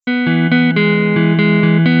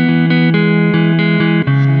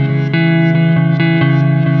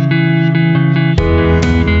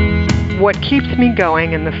what keeps me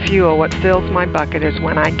going and the fuel, what fills my bucket, is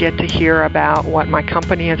when I get to hear about what my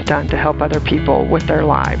company has done to help other people with their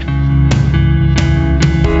lives.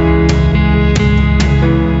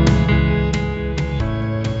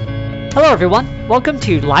 Hello, everyone. Welcome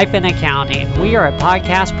to Life in Accounting. We are a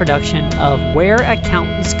podcast production of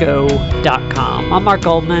WhereAccountantsGo.com. I'm Mark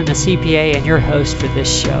Goldman, a CPA and your host for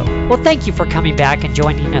this show. Well, thank you for coming back and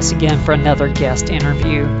joining us again for another guest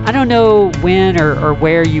interview. I don't know when or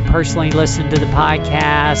where you personally listen to the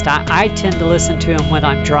podcast. I tend to listen to them when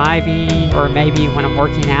I'm driving or maybe when I'm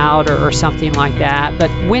working out or something like that.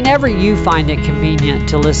 But whenever you find it convenient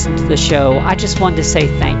to listen to the show, I just wanted to say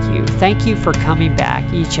thank you. Thank you for coming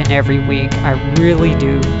back each and every week. I really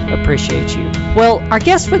do appreciate you. Well, our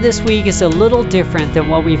guest for this week is a little different than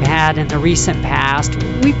what we've had in the recent past.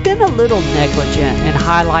 We've been a little negligent in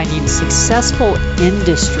highlighting successful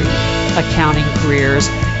industry accounting careers,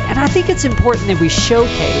 and I think it's important that we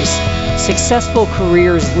showcase successful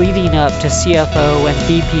careers leading up to CFO and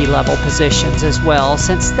VP level positions as well,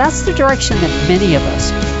 since that's the direction that many of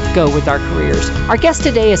us go with our careers. Our guest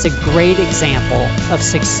today is a great example of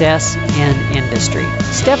success in industry.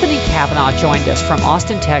 Stephanie Cavanaugh joined us from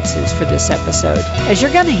Austin, Texas for this episode. As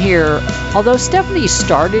you're going to hear, although Stephanie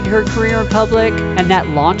started her career in public and that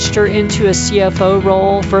launched her into a CFO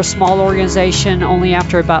role for a small organization only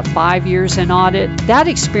after about 5 years in audit, that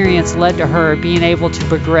experience led to her being able to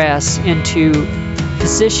progress into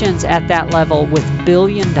positions at that level with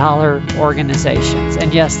billion-dollar organizations.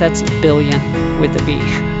 And yes, that's billion with a B.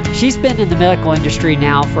 She's been in the medical industry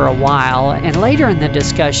now for a while, and later in the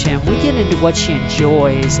discussion, we get into what she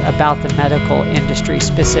enjoys about the medical industry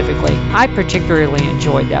specifically. I particularly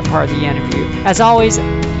enjoyed that part of the interview. As always,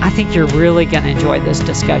 I think you're really going to enjoy this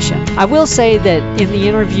discussion. I will say that in the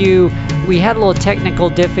interview, we had a little technical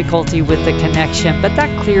difficulty with the connection, but that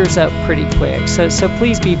clears up pretty quick. So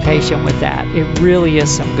please be patient with that. It really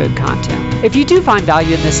is some good content. If you do find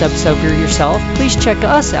value in this episode for yourself, please check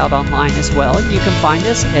us out online as well. You can find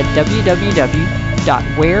us at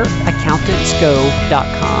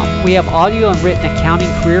www.whereaccountantsgo.com. We have audio and written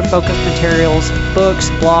accounting career-focused materials, books,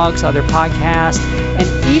 blogs, other podcasts, and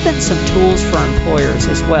even some tools for employers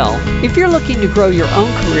as well. If you're looking to grow your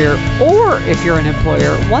own career, or if you're an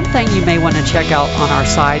employer, one thing you may want to check out on our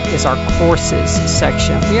site is our courses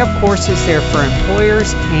section. We have courses there for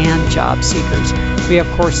employers and job seekers. We have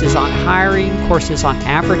courses on hiring, courses on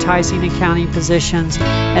advertising accounting positions,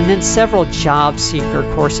 and then several job seeker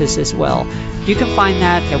courses as well. You can find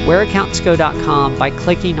that at whereaccountantsgo.com by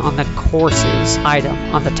clicking on the courses item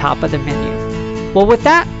on the top of the menu. Well, with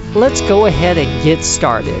that, let's go ahead and get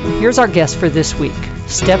started. Here's our guest for this week,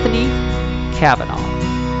 Stephanie Cavanaugh.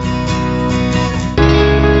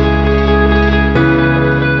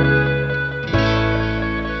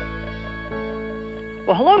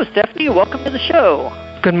 Well, hello, Stephanie. Welcome to the show.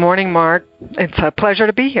 Good morning, Mark. It's a pleasure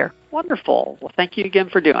to be here. Wonderful. Well, thank you again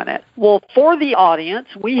for doing it. Well, for the audience,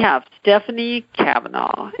 we have Stephanie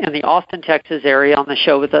Cavanaugh in the Austin, Texas area on the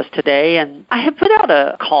show with us today. And I have put out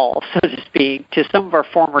a call, so to speak, to some of our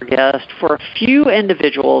former guests for a few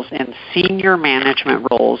individuals in senior management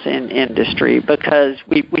roles in industry, because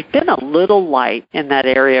we've been a little light in that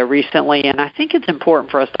area recently. And I think it's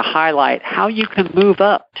important for us to highlight how you can move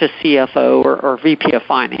up to CFO or VP of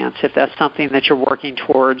Finance if that's something that you're working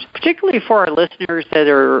towards, particularly for our listeners that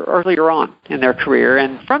are earlier on in their career.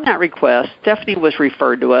 And from that request, Stephanie was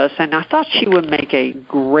referred to us, and I thought she would make a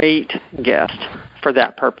great guest for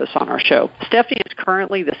that purpose on our show. Stephanie is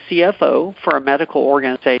currently the CFO for a medical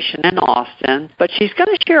organization in Austin, but she's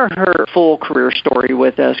going to share her full career story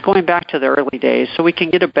with us, going back to the early days, so we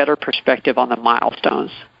can get a better perspective on the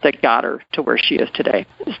milestones that got her to where she is today.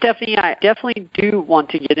 Stephanie, I definitely do want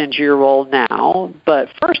to get into your role now, but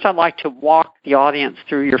first I'd like to walk the audience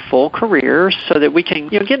through your full career so that we can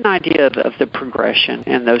get an idea of the progression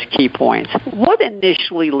and those key points. What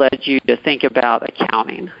initially led you to think about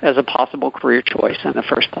accounting as a possible career choice in the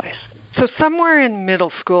first place? So somewhere in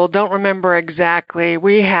middle school, don't remember exactly,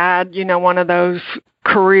 we had, one of those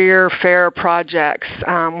career fair projects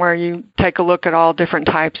where you take a look at all different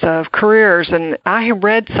types of careers. And I had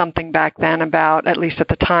read something back then about, at least at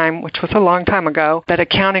the time, which was a long time ago, that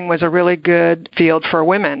accounting was a really good field for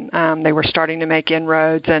women. They were starting to make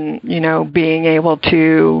inroads and, being able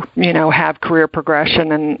to, have career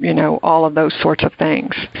progression and, all of those sorts of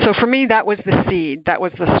things. So for me, that was the seed. That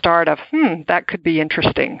was the start of, that could be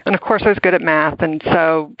interesting. And of course, I was good at math. And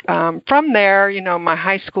so from there, my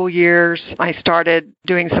high school years, I started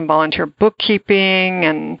doing some volunteer bookkeeping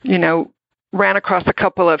and, ran across a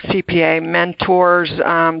couple of CPA mentors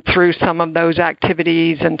through some of those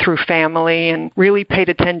activities and through family, and really paid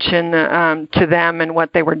attention to them and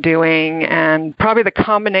what they were doing. And probably the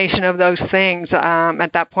combination of those things,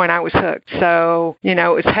 at that point I was hooked. So, it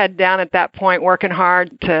was head down at that point, working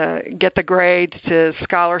hard to get the grades to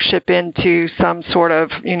scholarship into some sort of,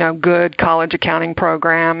 good college accounting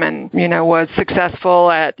program, and, was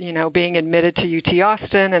successful at, being admitted to UT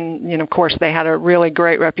Austin. And, of course, they had a really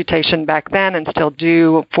great reputation back then and still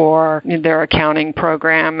do for their accounting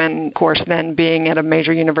program. And, of course, then being at a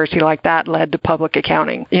major university like that led to public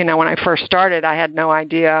accounting. When I first started, I had no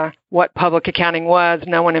idea what public accounting was.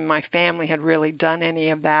 No one in my family had really done any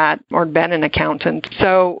of that or been an accountant.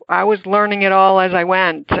 So I was learning it all as I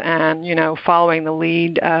went and, following the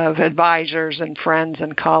lead of advisors and friends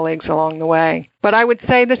and colleagues along the way. But I would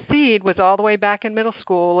say the seed was all the way back in middle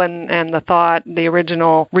school, and the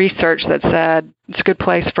original research that said it's a good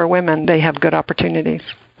place for women. They have good opportunities.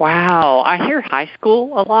 Wow. I hear high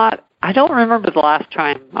school a lot. I don't remember the last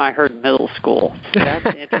time I heard middle school.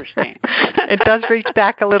 That's interesting. It does reach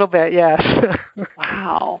back a little bit, yes.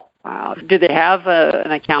 Wow. Did they have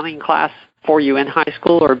an accounting class for you in high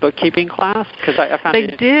school or a bookkeeping class? Because I found they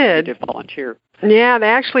did. To volunteer. Yeah, they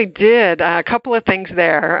actually did. A couple of things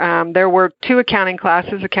there. There were 2 accounting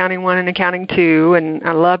classes, Accounting 1 and Accounting 2, and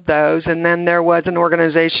I loved those. And then there was an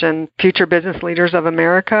organization, Future Business Leaders of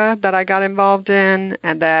America, that I got involved in,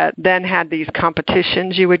 and that then had these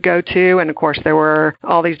competitions you would go to. And, of course, there were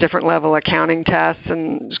all these different level accounting tests.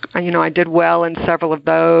 And, I did well in several of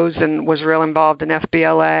those and was real involved in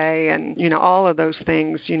FBLA. And, all of those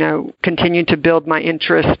things, continued to build my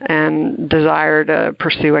interest and desire to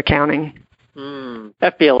pursue accounting.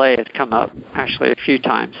 FBLA has come up actually a few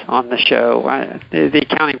times on the show. The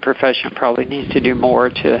accounting profession probably needs to do more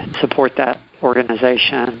to support that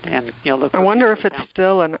organization. And look. I wonder if it's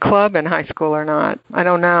still a club in high school or not. I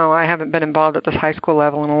don't know. I haven't been involved at this high school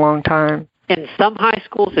level in a long time. In some high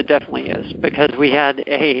schools, it definitely is, because we had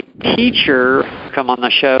a teacher come on the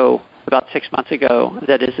show about 6 months ago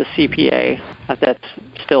that is a CPA that's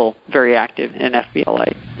still very active in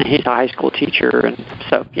FBLA. And he's a high school teacher, and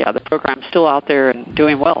so, the program's still out there and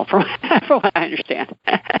doing well from what I understand.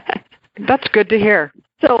 That's good to hear.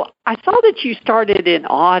 So I saw that you started in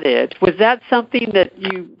audit. Was that something that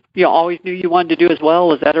you always knew you wanted to do as well?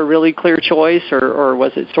 Was that a really clear choice, or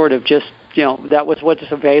was it sort of just, that was what's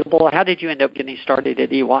available? How did you end up getting started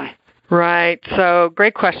at EY? Right. So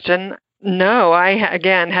great question. No, I,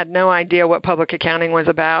 again, had no idea what public accounting was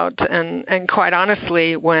about. And quite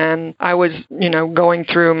honestly, when I was, going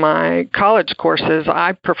through my college courses,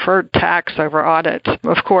 I preferred tax over audit.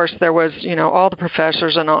 Of course, there was, all the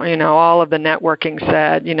professors and all of the networking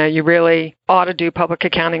said, you really ought to do public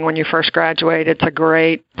accounting when you first graduate. It's a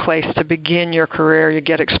great place to begin your career. You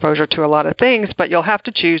get exposure to a lot of things, but you'll have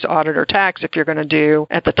to choose audit or tax if you're going to do,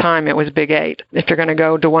 at the time it was Big 8. If you're going to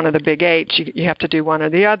go to one of the Big 8s, you have to do one or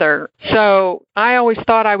the other. So I always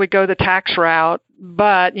thought I would go the tax route,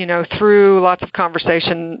 but, through lots of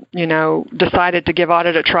conversation, decided to give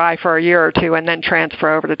audit a try for a year or two and then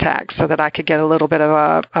transfer over to tax so that I could get a little bit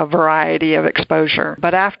of a variety of exposure.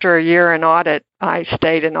 But after a year in audit, I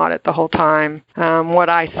stayed in audit the whole time. What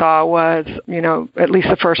I saw was, at least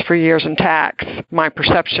the first few years in tax, my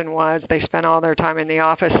perception was they spent all their time in the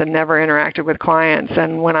office and never interacted with clients.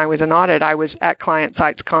 And when I was in audit, I was at client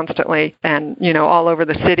sites constantly and, all over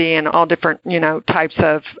the city and all different, types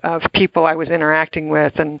of people I was interacting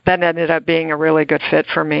with. And that ended up being a really good fit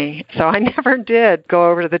for me. So I never did go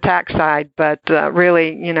over to the tax side, but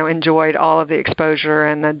really, enjoyed all of the exposure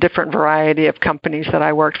and the different variety of companies that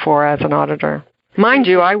I worked for as an auditor. Mind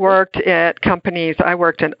you, I worked at companies. I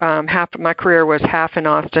worked in my career was half in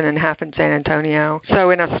Austin and half in San Antonio. So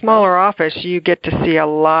in a smaller office, you get to see a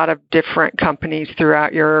lot of different companies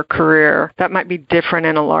throughout your career. That might be different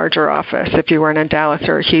in a larger office. If you were in Dallas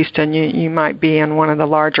or Houston, you might be in one of the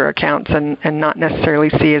larger accounts and not necessarily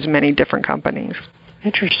see as many different companies.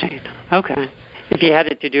 Interesting. Okay. If you had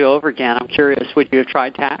it to do over again, I'm curious, would you have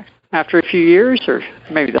tried tax after a few years, or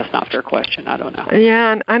maybe that's not a fair question. I don't know.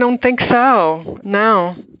 Yeah, I don't think so.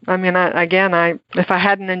 No. I mean, if I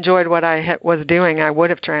hadn't enjoyed what I was doing, I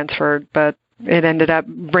would have transferred, but it ended up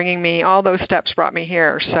bringing me, all those steps brought me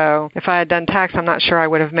here. So if I had done tax, I'm not sure I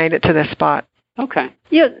would have made it to this spot. Okay.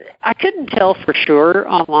 Yeah, I couldn't tell for sure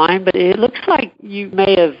online, but it looks like you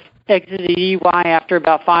may have exited EY after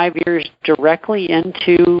about 5 years directly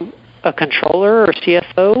into a controller or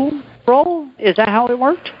CFO role. Is that how it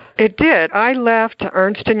worked? It did. I left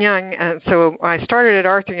Ernst & Young, and so I started at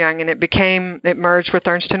Arthur Young, and it merged with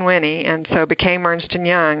Ernst & Winnie, and so it became Ernst &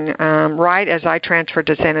 Young right as I transferred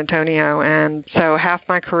to San Antonio. And so half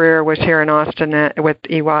my career was here in Austin with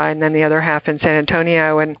EY, and then the other half in San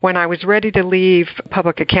Antonio. And when I was ready to leave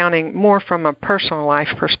public accounting, more from a personal life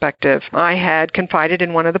perspective, I had confided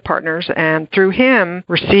in one of the partners, and through him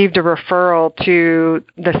received a referral to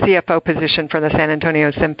the CFO position for the San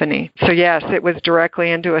Antonio Symphony. So yes, it was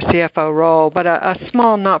directly into a CFO role, but a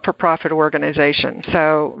small not-for-profit organization.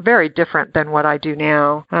 So very different than what I do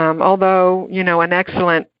now, although, an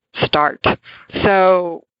excellent start.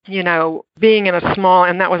 So, being in a small,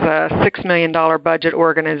 and that was a $6 million budget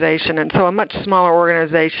organization, and so a much smaller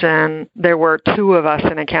organization, there were two of us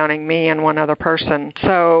in accounting, me and one other person.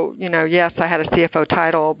 So, yes, I had a CFO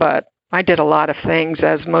title, but I did a lot of things,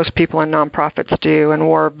 as most people in nonprofits do, and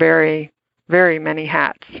wore very, very many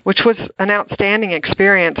hats, which was an outstanding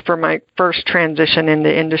experience for my first transition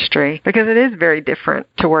into industry, because it is very different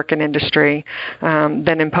to work in industry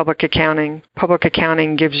than in public accounting. Public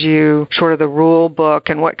accounting gives you sort of the rule book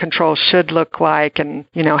and what controls should look like, and,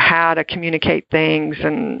 how to communicate things,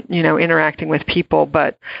 and, interacting with people,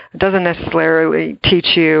 but it doesn't necessarily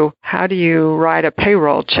teach you how do you write a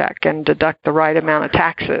payroll check and deduct the right amount of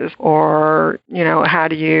taxes, or, how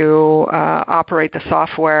do you operate the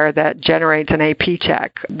software that generates an AP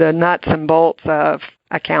check, the nuts and bolts of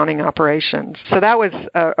accounting operations. So that was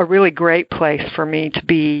a really great place for me to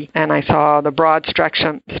be, and I saw the broad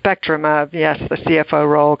spectrum of, yes, the CFO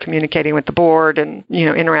role, communicating with the board, and,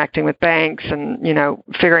 interacting with banks, and,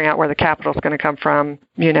 figuring out where the capital is going to come from,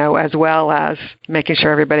 as well as making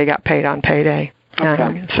sure everybody got paid on payday.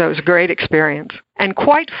 Okay. So it was a great experience and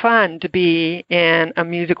quite fun to be in a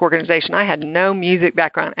music organization. I had no music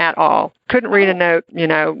background at all. Couldn't read a note,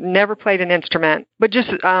 never played an instrument, but just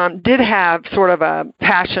did have sort of a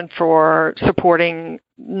passion for supporting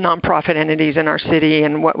nonprofit entities in our city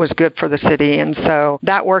and what was good for the city. And so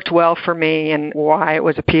that worked well for me and why it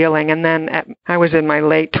was appealing. And then I was in my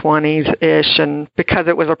late 20s-ish, and because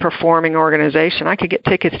it was a performing organization, I could get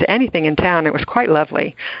tickets to anything in town. It was quite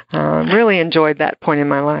lovely. Really enjoyed that point in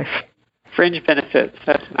my life. Fringe benefits.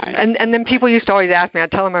 That's nice. And then people used to always ask me,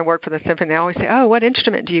 I'd tell them I worked for the symphony. They always say, oh, what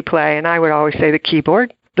instrument do you play? And I would always say the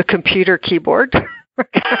keyboard, the computer keyboard.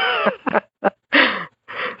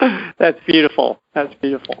 That's beautiful. That's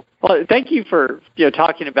beautiful. Well, thank you for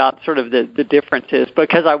talking about sort of the differences,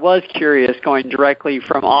 because I was curious, going directly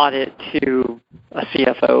from audit to a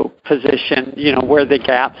CFO position, where the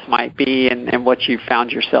gaps might be and what you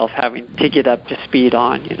found yourself having to get up to speed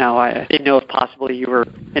on. I didn't know if possibly you were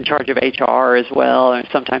in charge of HR as well, and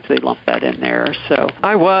sometimes they lump that in there. So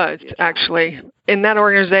I was actually in that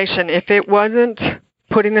organization. If it wasn't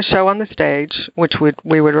putting the show on the stage, which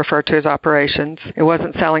we would refer to as operations, it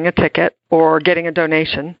wasn't selling a ticket or getting a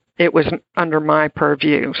donation, it was under my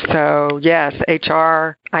purview. So yes,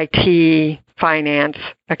 HR, IT, finance,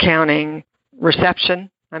 accounting,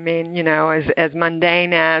 reception. I mean, as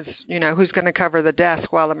mundane as, who's going to cover the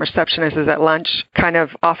desk while the receptionist is at lunch, kind of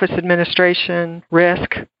office administration,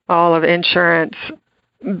 risk, all of insurance.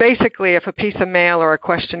 Basically, if a piece of mail or a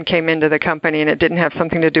question came into the company and it didn't have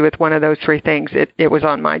something to do with one of those three things, it was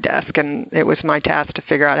on my desk, and it was my task to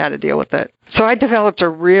figure out how to deal with it. So I developed a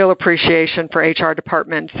real appreciation for HR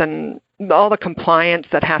departments and all the compliance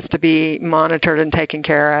that has to be monitored and taken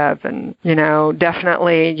care of. And,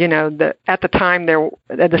 definitely, at the time,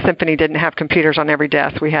 the Symphony didn't have computers on every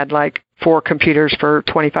desk. We had 4 computers for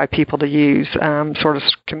 25 people to use, sort of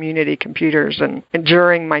community computers. And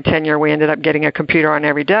during my tenure, we ended up getting a computer on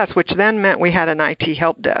every desk, which then meant we had an IT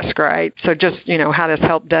help desk, right? So just, how does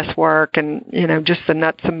help desk work, and, just the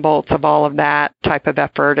nuts and bolts of all of that type of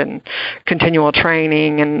effort, and continual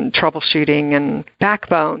training and troubleshooting and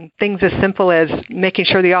backbone. Things as simple as making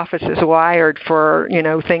sure the office is wired for,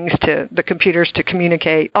 the computers to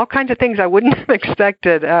communicate. All kinds of things I wouldn't have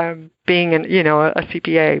expected being a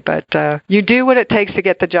CPA, but you do what it takes to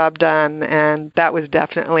get the job done, and that was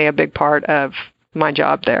definitely a big part of my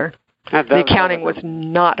job there. The accounting was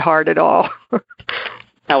not hard at all.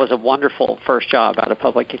 That was a wonderful first job out of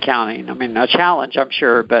public accounting. I mean, a challenge, I'm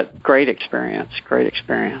sure, but great experience. Great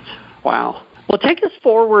experience. Wow. Well, take us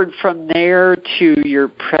forward from there to your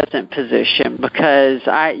present position, because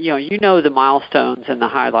you know the milestones and the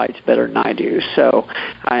highlights better than I do, so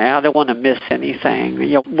I don't want to miss anything.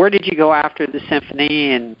 Where did you go after the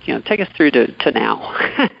Symphony, and take us through to now?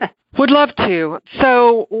 Would love to.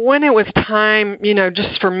 So when it was time,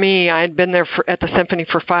 just for me, I had been there at the symphony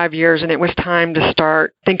for 5 years, and it was time to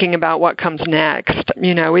start thinking about what comes next.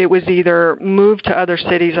 It was either move to other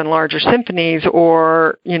cities and larger symphonies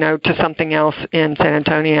or, to something else in San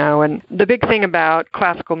Antonio. And the big thing about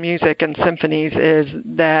classical music and symphonies is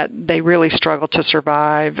that they really struggle to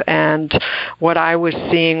survive. And what I was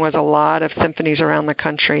seeing was a lot of symphonies around the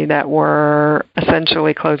country that were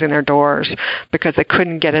essentially closing their doors because they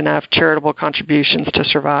couldn't get enough charitable contributions to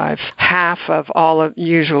survive. Half of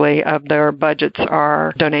usually of their budgets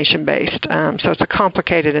are donation-based. So it's a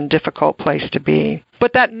complicated and difficult place to be.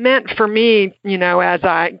 But that meant for me,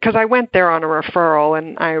 because I went there on a referral,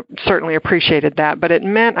 and I certainly appreciated that, but it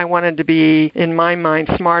meant I wanted to be, in my mind,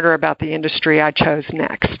 smarter about the industry I chose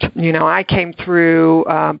next. I came through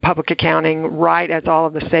public accounting right as all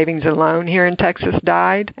of the savings and loan here in Texas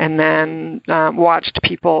died, and then watched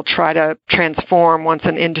people try to transform once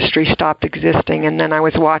an industry stopped existing, and then I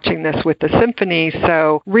was watching this with the symphony,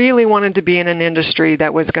 so really wanted to be in an industry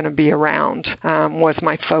that was going to be around, was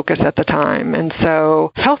my focus at the time. And so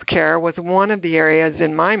healthcare was one of the areas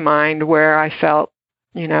in my mind where I felt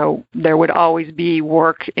there would always be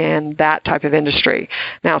work in that type of industry.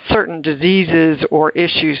 Now, certain diseases or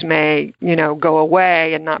issues may, go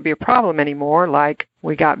away and not be a problem anymore, like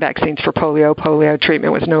we got vaccines for polio. Polio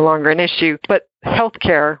treatment was no longer an issue. But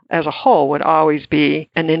healthcare as a whole would always be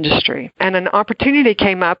an industry. And an opportunity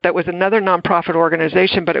came up that was another nonprofit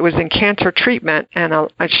organization, but it was in cancer treatment. And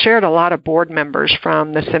I shared a lot of board members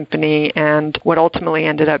from the symphony and what ultimately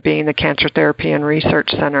ended up being the Cancer Therapy and Research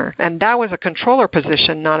Center. And that was a controller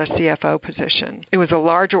position, not a CFO position. It was a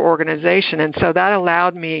larger organization. And so that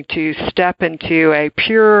allowed me to step into a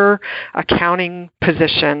pure accounting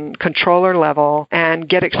position, controller level, and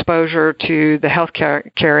get exposure to the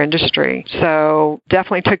healthcare industry. So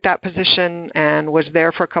definitely took that position and was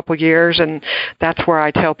there for a couple years, and that's where I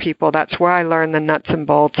tell people that's where I learned the nuts and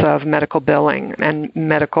bolts of medical billing and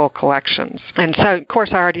medical collections. And so, of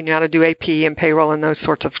course, I already knew how to do AP and payroll and those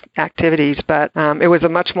sorts of activities, but it was a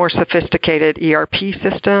much more sophisticated ERP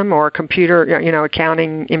system or computer,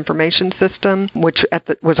 accounting information system, which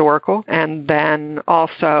was Oracle, and then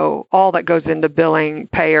also all that goes into billing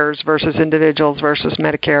payers versus individuals versus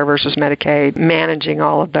Medicare versus Medicaid, managing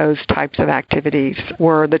all of those types of activities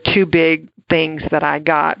were the two big things that I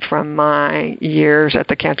got from my years at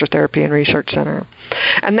the Cancer Therapy and Research Center.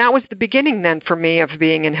 And that was the beginning then for me of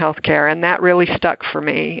being in healthcare, and that really stuck for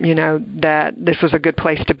me, that this was a good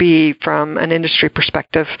place to be from an industry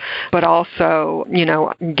perspective, but also,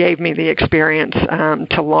 gave me the experience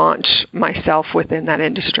to launch myself within that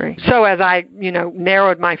industry. So as I,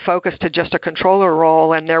 narrowed my focus to just a controller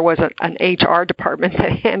role, and there was an HR department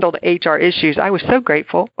that handled HR issues, I was so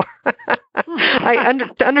grateful. I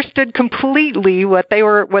understood completely what they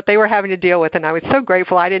were having to deal with, and I was so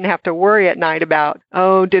grateful I didn't have to worry at night about,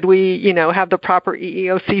 did we, have the proper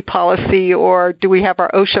EEOC policy, or do we have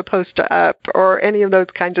our OSHA post up, or any of those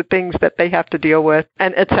kinds of things that they have to deal with,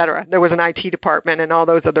 and et cetera. There was an IT department and all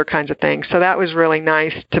those other kinds of things. So that was really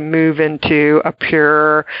nice to move into a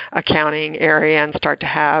pure accounting area and start to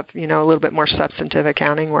have, a little bit more substantive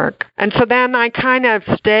accounting work. And so then I kind of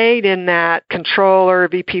stayed in that controller,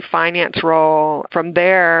 VP finance role. From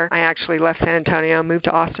there, I actually left San Antonio, moved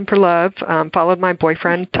to Austin for love, followed my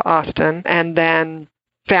boyfriend to Austin, and then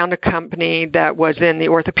found a company that was in the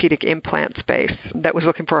orthopedic implant space that was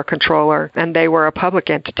looking for a controller, and they were a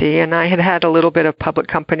public entity, and I had a little bit of public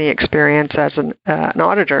company experience as an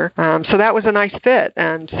auditor, so that was a nice fit.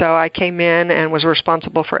 And so I came in and was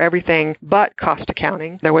responsible for everything but cost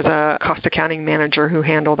accounting. There was a cost accounting manager who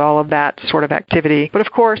handled all of that sort of activity, but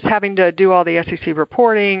of course having to do all the SEC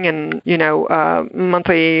reporting and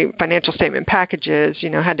monthly financial statement packages,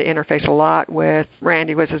 had to interface a lot with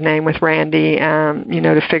Randy was his name, with Randy,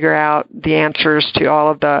 to figure out the answers to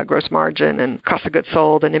all of the gross margin and cost of goods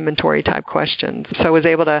sold and inventory type questions. So I was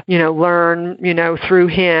able to, learn, through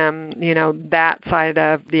him, that side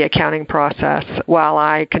of the accounting process while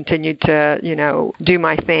I continued to, do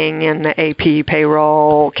my thing in the AP,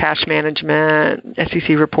 payroll, cash management, SEC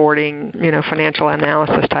reporting, financial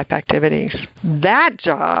analysis type activities. That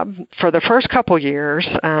job for the first couple years,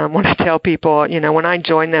 when I tell people, when I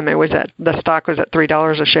joined them, the stock was at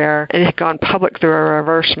 $3 a share. It had gone public through a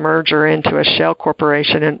reverse merger into a shell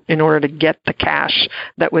corporation in order to get the cash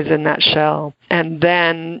that was in that shell. And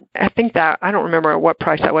then I think that, I don't remember what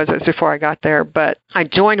price that was. It was before I got there, but I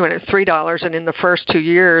joined when it was $3, and in the first 2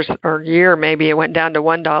 years or year maybe it went down to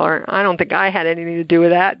 $1. I don't think I had anything to do with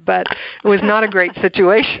that, but it was not a great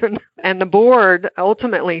situation. And the board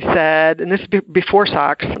ultimately said, and this is before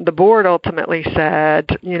SOX, the board ultimately said,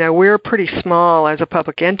 we're pretty small as a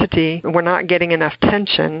public entity. We're not getting enough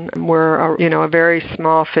attention. We're, a very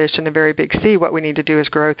small fish in a very big sea. What we need to do is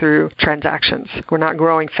grow through transactions. We're not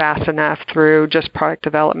growing fast enough through just product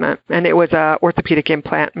development. And it was a orthopedic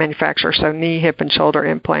implant manufacturer, so knee, hip, and shoulder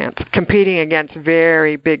implants, competing against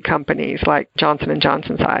very big companies like Johnson &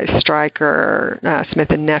 Johnson size, Stryker, Smith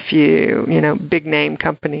 & Nephew, big name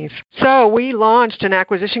companies. So we launched an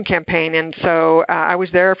acquisition campaign, and so I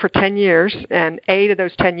was there for 10 years, and 8 of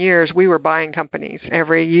those 10 years we were buying companies.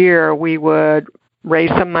 Every year we would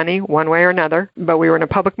raise some money one way or another, but we were in a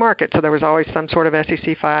public market, so there was always some sort of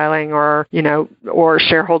SEC filing or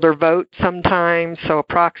shareholder vote sometimes, so a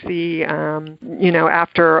proxy.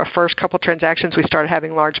 After a first couple transactions, we started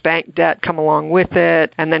having large bank debt come along with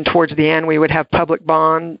it, and then towards the end, we would have public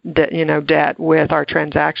bond debt with our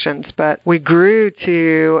transactions. But we grew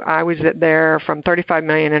to, I was there from $35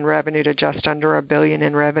 million in revenue to just under $1 billion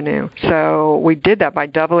in revenue. So we did that by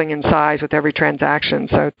doubling in size with every transaction.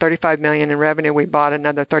 So $35 million in revenue, we bought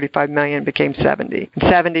another $35 million, became 70.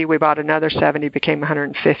 And 70, we bought another 70, became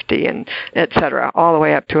 150, and et cetera, all the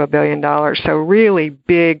way up to $1 billion. So really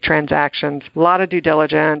big transactions, a lot of due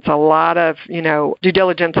diligence, a lot of, due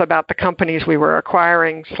diligence about the companies we were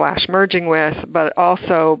acquiring / merging with, but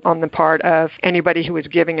also on the part of anybody who was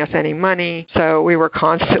giving us any money. So we were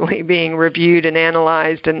constantly being reviewed and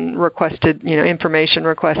analyzed and requested, information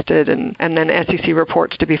requested, and then SEC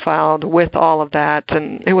reports to be filed with all of that.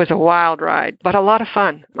 And it was a wild ride, but a lot of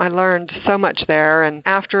fun. I learned so much there, and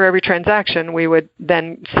after every transaction, we would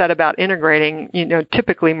then set about integrating,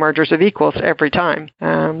 typically mergers of equals every time.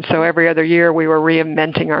 So every other year, we were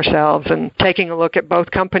reinventing ourselves and taking a look at both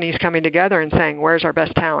companies coming together and saying, where's our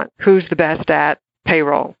best talent? Who's the best at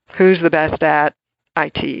payroll? Who's the best at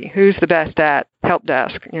IT? Who's the best at help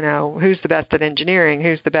desk? Who's the best at engineering?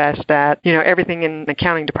 Who's the best at, everything in the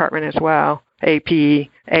accounting department as well? AP,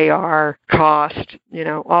 AR, cost,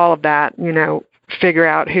 all of that, figure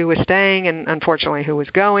out who was staying and unfortunately who was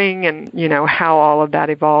going, and, how all of that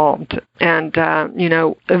evolved. And,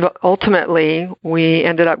 ultimately we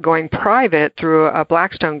ended up going private through a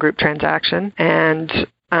Blackstone Group transaction. And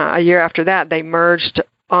a year after that, they merged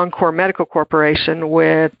Encore Medical Corporation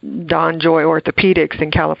with Don Joy Orthopedics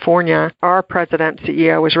in California. Our president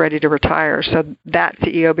CEO was ready to retire, so that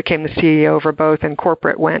CEO became the CEO over both, and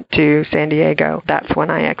corporate went to San Diego. That's when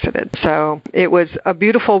I exited. So it was a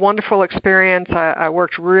beautiful, wonderful experience. I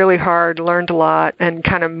worked really hard, learned a lot, and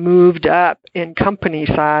kind of moved up in company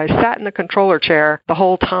size. Sat in the controller chair the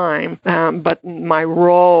whole time, but my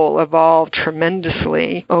role evolved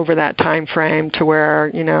tremendously over that time frame to where,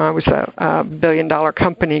 I was a billion-dollar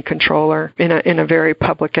company controller in a very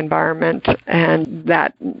public environment, and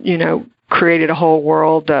that created a whole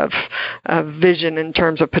world of vision in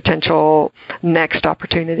terms of potential next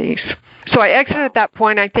opportunities. So I exited at that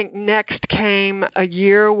point. I think next came a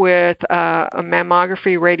year with a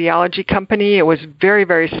mammography radiology company. It was very,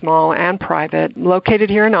 very small and private,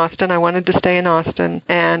 located here in Austin. I wanted to stay in Austin.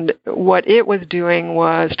 And what it was doing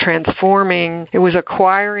was transforming. It was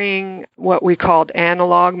acquiring what we called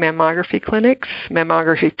analog mammography clinics,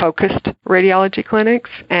 mammography-focused radiology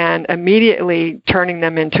clinics, and immediately turning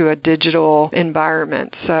them into a digital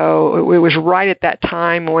environment. So it was right at that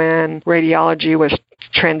time when radiology was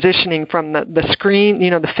transitioning from the screen,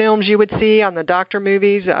 the films you would see on the doctor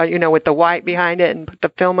movies, with the white behind it and put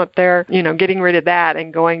the film up there, getting rid of that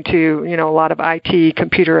and going to, a lot of IT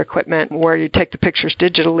computer equipment where you take the pictures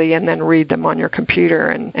digitally and then read them on your computer.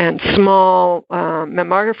 And small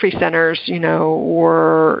mammography centers,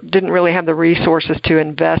 didn't really have the resources to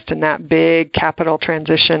invest in that big capital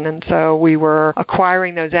transition. And so we were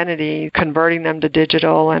acquiring those entities, converting them to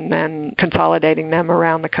digital, and then consolidating them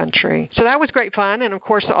around the country. So that was great fun. And of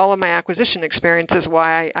course, all of my acquisition experience is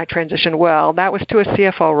why I transitioned well. That was to a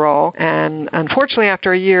CFO role. And unfortunately,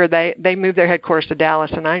 after a year, they moved their headquarters to Dallas,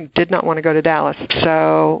 and I did not want to go to Dallas.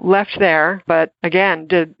 So left there, but again,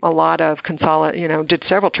 did a lot of did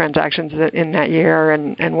several transactions in that year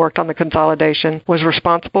and worked on the consolidation, was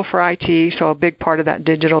responsible for IT. So a big part of that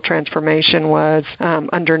digital transformation was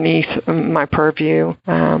underneath my purview.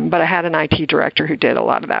 But I had an IT director who did a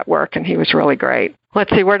lot of that work, and he was really great.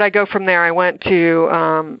 Let's see, where did I go from there? I went to,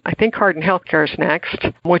 I think Hardin Healthcare is next,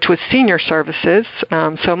 which was senior services.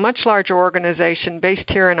 So much larger organization based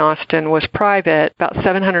here in Austin, was private, about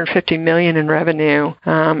 $750 million in revenue.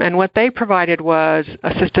 And what they provided was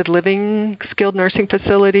assisted living, skilled nursing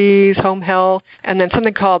facilities, home health, and then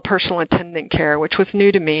something called personal attendant care, which was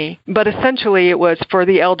new to me. But essentially it was for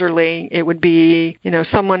the elderly. It would be,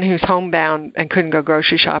 someone who's homebound and couldn't go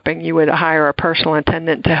grocery shopping. You would hire a personal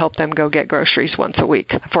attendant to help them go get groceries once a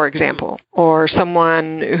week, for example. Or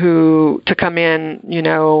someone to come in,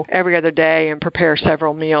 every other day and prepare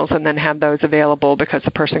several meals and then have those available because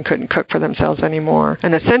the person couldn't cook for themselves anymore.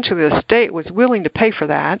 And essentially the state was willing to pay for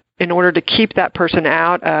that in order to keep that person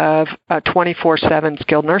out of a 24/7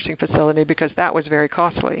 skilled nursing facility, because that was very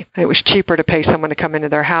costly. It was cheaper to pay someone to come into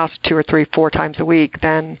their house 2 or 3, 4 times a week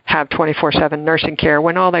than have 24/7 nursing care,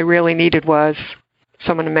 when all they really needed was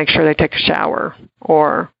someone to make sure they take a shower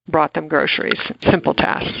or brought them groceries. Simple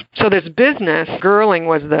tasks. So this business, Girling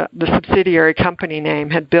was the subsidiary company name,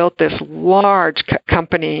 had built this large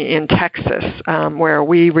company in Texas where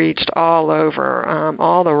we reached all over.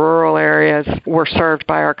 All the rural areas were served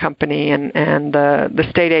by our company, and the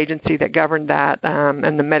state agency that governed that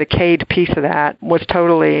and the Medicaid piece of that was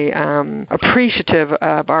totally appreciative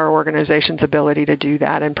of our organization's ability to do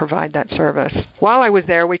that and provide that service. While I was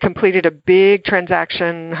there, we completed a big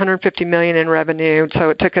transaction, $150 million in revenue, so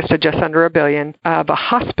it took us to just under $1 billion, of a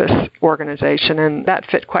hospice organization, and that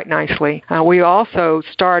fit quite nicely. We also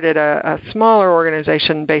started a smaller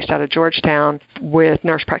organization based out of Georgetown with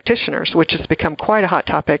nurse practitioners, which has become quite a hot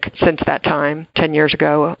topic since that time, 10 years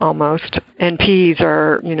ago almost. NPs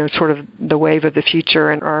are, sort of the wave of the future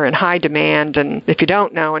and are in high demand, and if you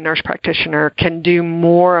don't know, a nurse practitioner can do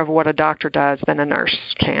more of what a doctor does than a nurse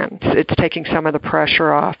can. It's taking some of the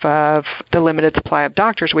pressure off of the limited supply of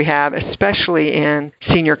doctors we have, especially in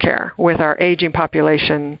senior care. With our aging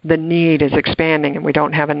population, the need is expanding and we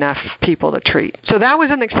don't have enough people to treat. So that was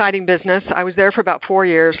an exciting business. I was there for about 4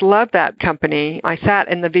 years, loved that company. I sat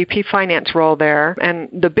in the VP finance role there, and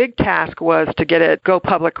the big task was to get it go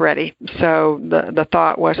public ready. So the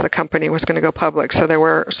thought was the company was going to go public. So there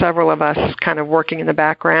were several of us kind of working in the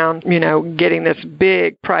background, getting this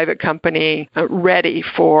big private company ready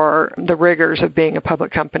for the rigors of being a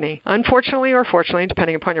public company. Unfortunately or fortunately,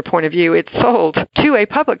 depending upon your point of view, it sold to a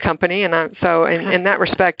public company, and so in that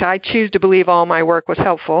respect, I choose to believe all my work was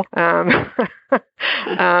helpful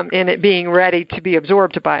in it being ready to be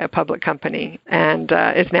absorbed by a public company, and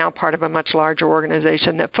is now part of a much larger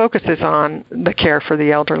organization that focuses on the care for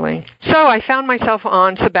the elderly. So I found myself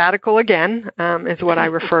on sabbatical again, is what I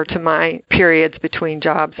refer to my periods between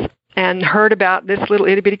jobs, and heard about this little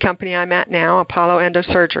itty-bitty company I'm at now, Apollo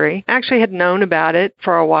Endosurgery. I actually had known about it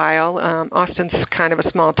for a while. Austin's kind of a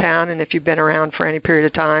small town, and if you've been around for any period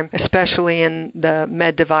of time, especially in the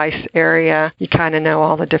med device area, you kind of know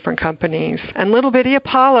all the different companies. And little bitty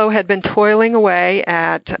Apollo had been toiling away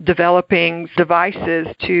at developing devices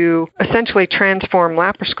to essentially transform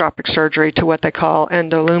laparoscopic surgery to what they call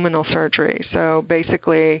endoluminal surgery. So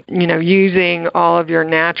basically, using all of your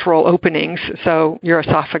natural openings, so your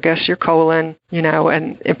esophagus, your colon,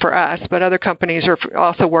 and for us, but other companies are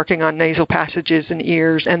also working on nasal passages and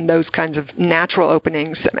ears and those kinds of natural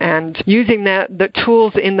openings, and using the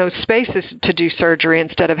tools in those spaces to do surgery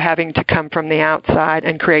instead of having to come from the outside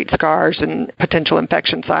and create scars and potential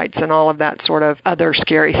infection sites and all of that sort of other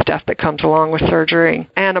scary stuff that comes along with surgery.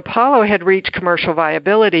 And Apollo had reached commercial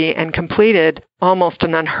viability and completed almost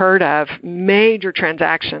an unheard of major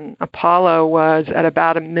transaction. Apollo was at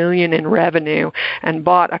about $1 million in revenue and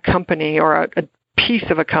bought a company, or a piece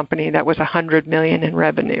of a company, that was $100 million in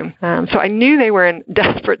revenue. So I knew they were in a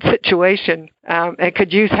desperate situation and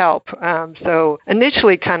could use help. So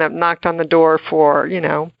initially kind of knocked on the door for,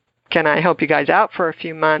 can I help you guys out for a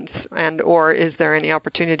few months, or is there any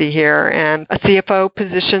opportunity here? And the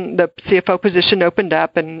CFO position opened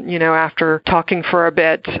up, and after talking for a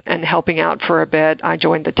bit and helping out for a bit, I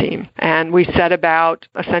joined the team, and we set about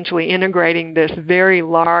essentially integrating this very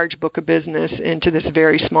large book of business into this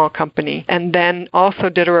very small company, and then also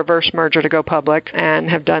did a reverse merger to go public, and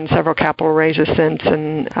have done several capital raises since,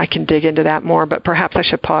 and I can dig into that more, but perhaps I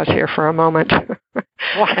should pause here for a moment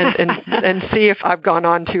and see if I've gone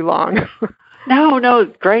on too long. No,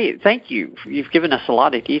 great. Thank you. You've given us a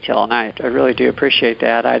lot of detail, and I really do appreciate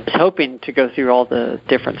that. I was hoping to go through all the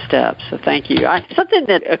different steps, so thank you. Something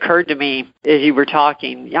that occurred to me as you were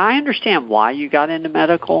talking, I understand why you got into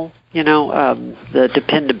medical, the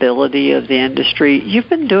dependability of the industry. You've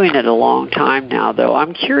been doing it a long time now, though.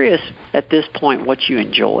 I'm curious at this point what you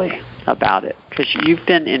enjoy about it, because you've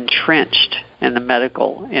been entrenched in the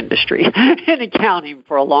medical industry and accounting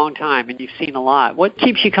for a long time, and you've seen a lot. What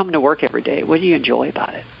keeps you coming to work every day? What do you enjoy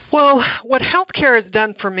about it? Well, what healthcare has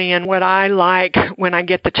done for me and what I like when I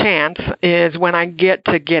get the chance is when I get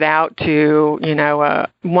out to,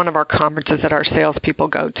 one of our conferences that our salespeople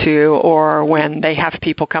go to, or when they have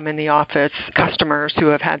people come in the office, customers who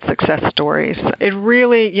have had success stories. It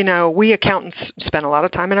really, we accountants spend a lot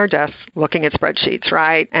of time at our desks looking at spreadsheets,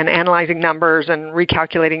 right? And analyzing numbers and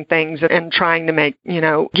recalculating things and trying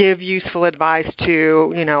to give useful advice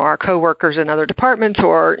to, our coworkers in other departments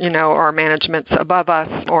or, our managements above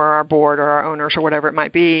us or our board or our owners or whatever it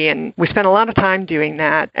might be. And we spend a lot of time doing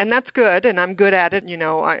that. And that's good. And I'm good at it,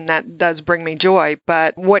 and that does bring me joy.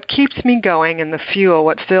 But what keeps me going and the fuel,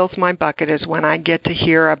 what fills my bucket is when I get to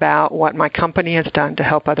hear about what my company has done to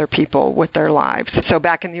help other people with their lives. So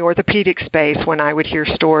back in the orthopedic space, when I would hear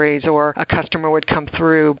stories or a customer would come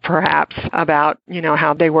through perhaps about,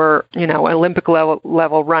 how they were, Olympic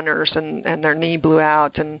level runners and their knee blew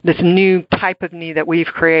out, and this new type of knee that we've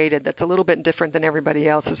created that's a little bit different than everybody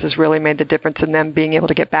else's has really made the difference in them being able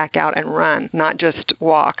to get back out and run, not just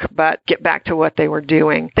walk, but get back to what they were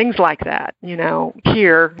doing. Things like that.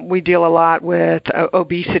 Here we deal a lot with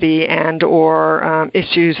obesity and or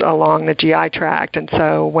issues along the GI tract, and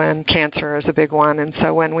so when cancer is a big one, and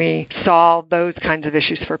so when we solve those kinds of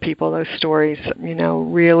issues for people, those stories,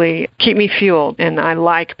 really keep me fueled, and I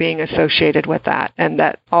like being associated with that, and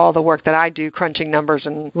that all the work that I do, crunching numbers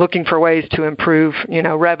and looking for ways to improve,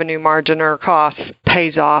 revenue margin or costs,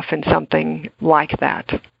 pays off in something like that.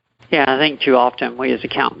 Yeah, I think too often we as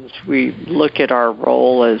accountants, we look at our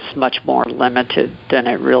role as much more limited than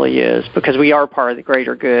it really is because we are part of the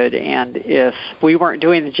greater good. And if we weren't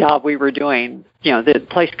doing the job we were doing, the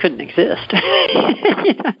place couldn't exist.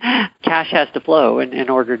 Cash has to flow in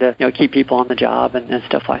order to keep people on the job and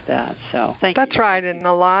stuff like that. So that's right. And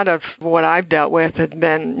a lot of what I've dealt with has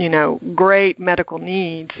been, great medical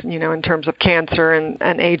needs, in terms of cancer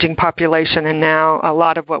and aging population. And now a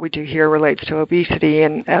lot of what we do here relates to obesity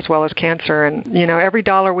and as well as cancer. And, every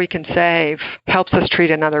dollar we can save helps us treat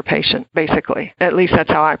another patient, basically. At least that's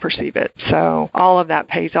how I perceive it. So all of that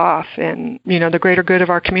pays off in, the greater good of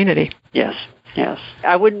our community. Yes. Yes.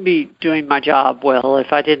 I wouldn't be doing my job well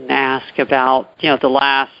if I didn't ask about, the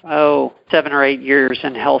last, 7 or 8 years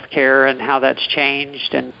in healthcare and how that's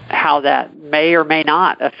changed and how that may or may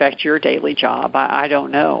not affect your daily job. I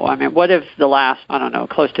don't know. I mean, what have the last,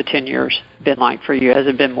 close to 10 years been like for you? Has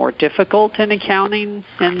it been more difficult in accounting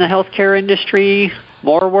in the healthcare industry?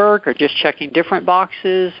 More work or just checking different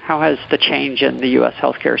boxes? How has the change in the U.S.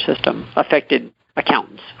 healthcare system affected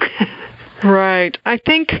accountants? Right. I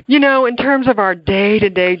think, in terms of our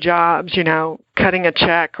day-to-day jobs, cutting a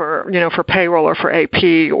check or, for payroll or for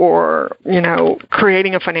AP or,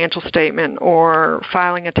 creating a financial statement or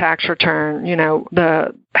filing a tax return,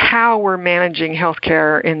 how we're managing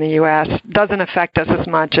healthcare in the U.S. doesn't affect us as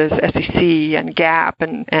much as SEC and GAAP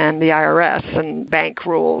and the IRS and bank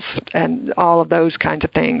rules and all of those kinds of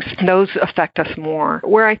things. Those affect us more.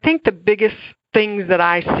 Where I think the biggest things that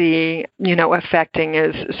I see, affecting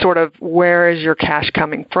is sort of where is your cash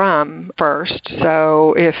coming from first.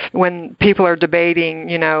 So when people are debating,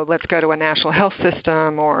 let's go to a national health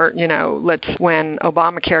system or, when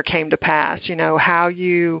Obamacare came to pass,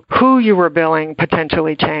 who you were billing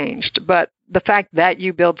potentially changed. But the fact that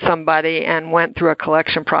you billed somebody and went through a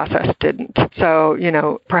collection process didn't.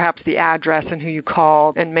 So, perhaps the address and who you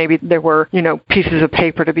called, and maybe there were, pieces of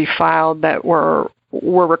paper to be filed that were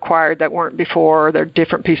required that weren't before. They're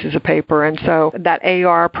different pieces of paper. And so that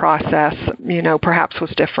AR process, perhaps was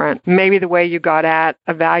different. Maybe the way you got at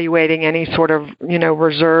evaluating any sort of,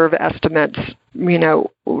 reserve estimates,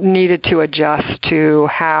 needed to adjust to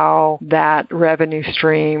how that revenue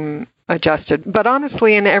stream adjusted. But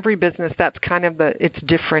honestly, in every business, that's kind of it's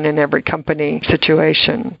different in every company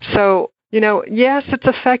situation. So, yes, it's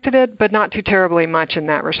affected it, but not too terribly much in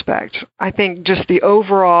that respect. I think just the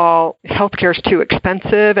overall healthcare is too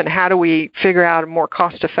expensive, and how do we figure out a more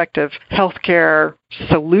cost-effective healthcare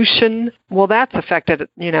solution? Well, that's affected,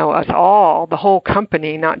 us all, the whole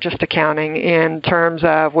company, not just accounting, in terms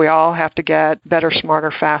of we all have to get better,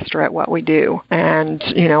 smarter, faster at what we do. And,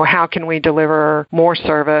 how can we deliver more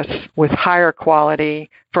service with higher quality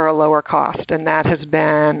for a lower cost? And that has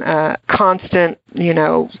been a constant,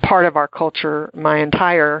 part of our culture my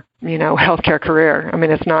entire healthcare career. I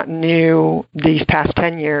mean, it's not new these past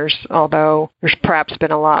 10 years, although there's perhaps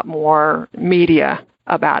been a lot more media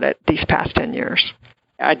about it these past 10 years.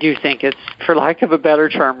 I do think it's, for lack of a better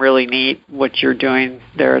term, really neat what you're doing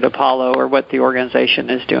there at Apollo, or what the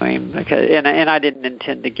organization is doing. And I didn't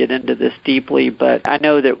intend to get into this deeply, but I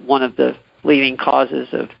know that one of the leading causes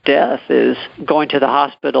of death is going to the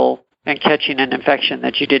hospital and catching an infection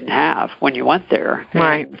that you didn't have when you went there.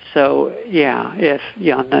 Right. And so,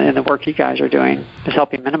 and the work you guys are doing is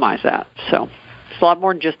helping minimize that. So it's a lot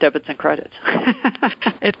more than just debits and credits.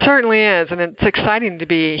 It certainly is, and it's exciting to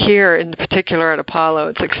be here, in particular at Apollo.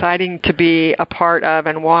 It's exciting to be a part of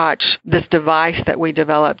and watch this device that we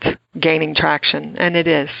developed gaining traction, and it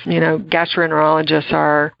is. Gastroenterologists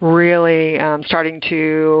are really starting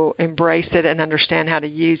to embrace it and understand how to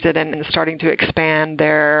use it, and starting to expand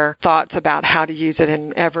their thoughts about how to use it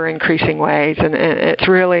in ever-increasing ways, and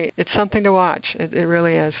it's something to watch. It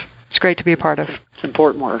really is. It's great to be a part of. It's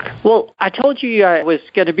important work. Well, I told you I was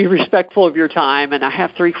going to be respectful of your time, and I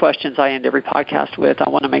have 3 questions I end every podcast with. I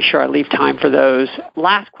want to make sure I leave time for those.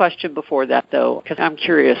 Last question before that, though, because I'm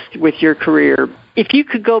curious, with your career, if you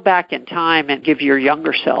could go back in time and give your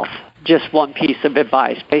younger self just one piece of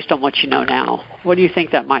advice based on what you know now, what do you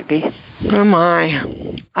think that might be? Oh,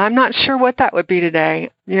 my. I'm not sure what that would be today.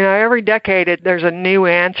 Every decade there's a new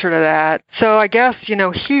answer to that. So I guess,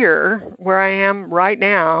 here, where I am right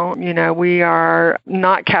now, we are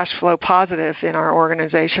not cash flow positive in our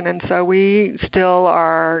organization. And so we still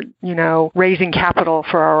are, raising capital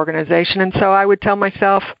for our organization. And so I would tell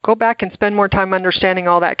myself, go back and spend more time understanding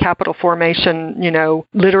all that capital formation,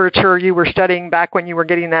 literature you were studying back when you were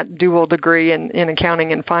getting that dual degree in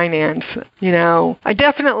accounting and finance. I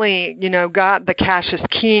definitely, got the cash is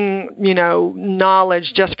king,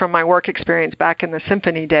 knowledge just from my work experience back in the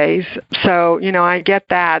symphony days. So, I get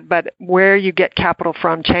that, but where you get capital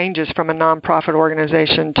from changes from a nonprofit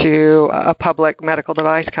organization to a public medical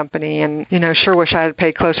device company, and, sure wish I had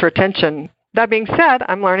paid closer attention. That being said,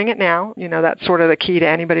 I'm learning it now. That's sort of the key to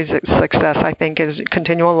anybody's success, I think, is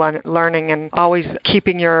continual learning and always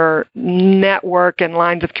keeping your network and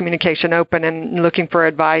lines of communication open and looking for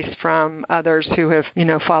advice from others who have,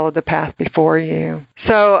 followed the path before you.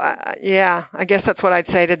 So, I guess that's what I'd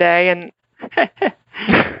say today. And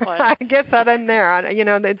I guess that in there,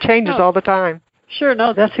 it changes all the time. Sure,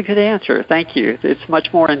 no, that's a good answer. Thank you. It's much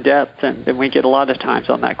more in-depth than we get a lot of times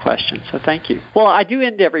on that question, so thank you. Well, I do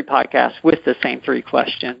end every podcast with the same 3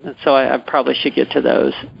 questions, and so I probably should get to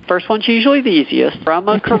those. First one's usually the easiest. From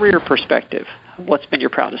a career perspective, what's been your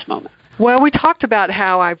proudest moment? Well, we talked about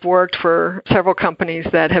how I've worked for several companies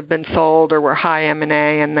that have been sold or were high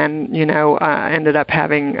M&A and then, ended up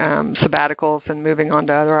having sabbaticals and moving on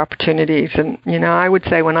to other opportunities. And, I would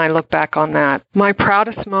say when I look back on that, my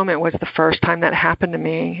proudest moment was the first time that happened to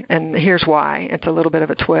me. And here's why. It's a little bit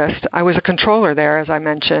of a twist. I was a controller there, as I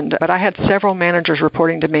mentioned, but I had several managers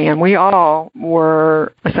reporting to me, and we all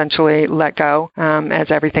were essentially let go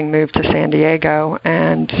as everything moved to San Diego.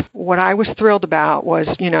 And what I was thrilled about was,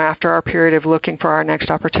 after our period of looking for our next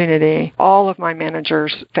opportunity, all of my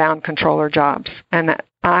managers found controller jobs. And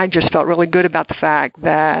I just felt really good about the fact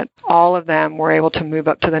that all of them were able to move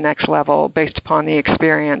up to the next level based upon the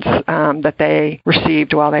experience that they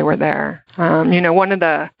received while they were there. One of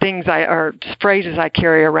the things phrases I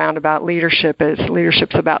carry around about leadership is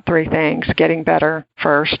leadership's about 3 things: getting better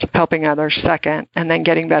first, helping others second, and then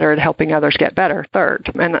getting better at helping others get better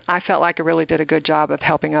third. And I felt like I really did a good job of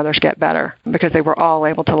helping others get better because they were all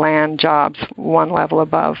able to land jobs one level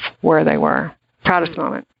above where they were. Proudest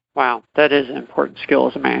moment. Wow, that is an important skill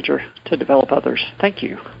as a manager, to develop others. Thank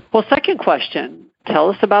you. Well, second question, tell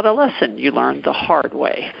us about a lesson you learned the hard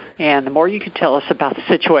way. And the more you can tell us about the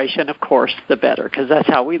situation, of course, the better, because that's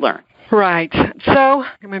how we learn. Right. So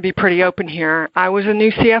I'm going to be pretty open here. I was a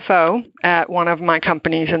new CFO at one of my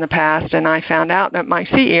companies in the past, and I found out that my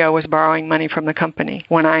CEO was borrowing money from the company.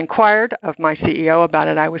 When I inquired of my CEO about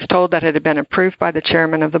it, I was told that it had been approved by the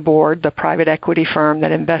chairman of the board, the private equity firm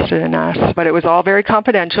that invested in us, but it was all very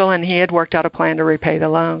confidential, and he had worked out a plan to repay the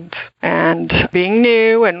loans. And being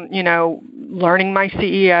new and, learning my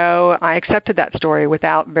CEO, I accepted that story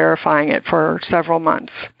without verifying it for several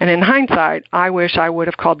months. And in hindsight, I wish I would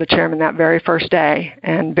have called the chairman that very first day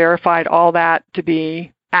and verified all that to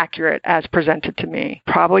be accurate as presented to me.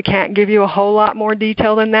 Probably can't give you a whole lot more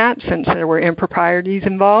detail than that since there were improprieties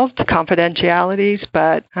involved, confidentialities,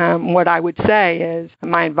 but what I would say is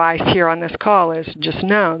my advice here on this call is just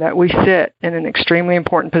know that we sit in an extremely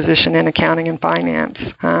important position in accounting and finance,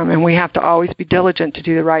 and we have to always be diligent to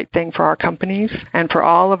do the right thing for our companies and for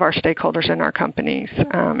all of our stakeholders in our companies,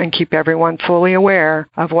 and keep everyone fully aware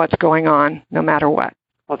of what's going on no matter what.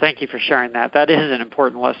 Well, thank you for sharing that. That is an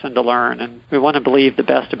important lesson to learn, and we want to believe the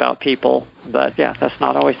best about people, but that's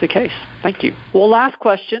not always the case. Thank you. Well, last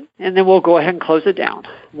question, and then we'll go ahead and close it down.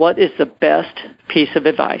 What is the best piece of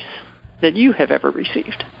advice that you have ever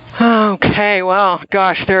received? Okay, well,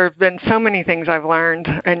 gosh, there have been so many things I've learned.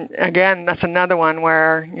 And again, that's another one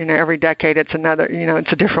where, every decade it's another,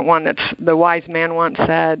 it's a different one. That's the wise man once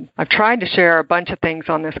said. I've tried to share a bunch of things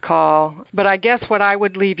on this call, but I guess what I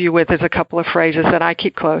would leave you with is a couple of phrases that I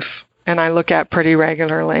keep close and I look at pretty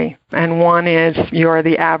regularly. And one is, you are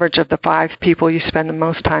the average of the 5 people you spend the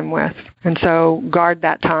most time with. And so guard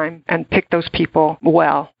that time and pick those people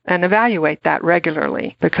well and evaluate that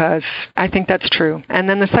regularly, because I think that's true. And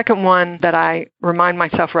then the second one that I remind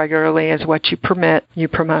myself regularly is, what you permit, you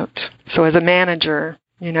promote. So as a manager,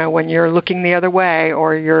 when you're looking the other way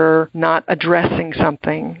or you're not addressing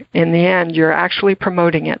something, in the end, you're actually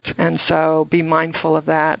promoting it. And so be mindful of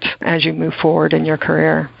that as you move forward in your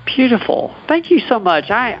career. Beautiful. Thank you so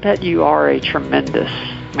much. I bet you are a tremendous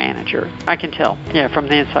manager. I can tell. Yeah, from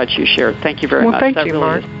the insights you shared. Thank you very much. Well, thank you,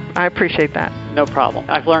 Mark. I appreciate that. No problem.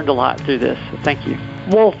 I've learned a lot through this. So thank you.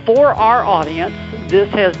 Well, for our audience, this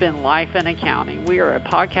has been Life in Accounting. We are a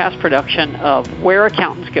podcast production of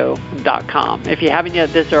whereaccountantsgo.com. If you haven't yet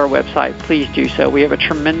visited our website, please do so. We have a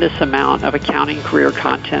tremendous amount of accounting career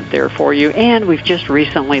content there for you, and we've just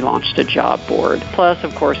recently launched a job board. Plus,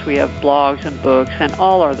 of course, we have blogs and books and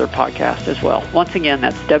all other podcasts as well. Once again,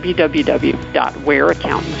 that's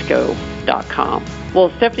www.whereaccountantsgo.com. Well,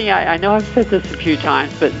 Stephanie, I know I've said this a few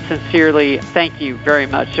times, but sincerely, thank you very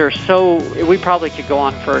much. We probably could go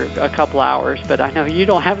on for a couple hours, but I know you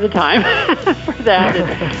don't have the time for that.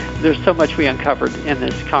 And there's so much we uncovered in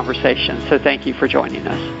this conversation, so thank you for joining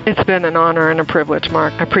us. It's been an honor and a privilege,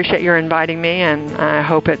 Mark. I appreciate your inviting me, and I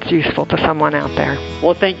hope it's useful to someone out there.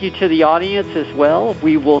 Well, thank you to the audience as well.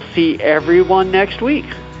 We will see everyone next week.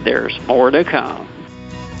 There's more to come.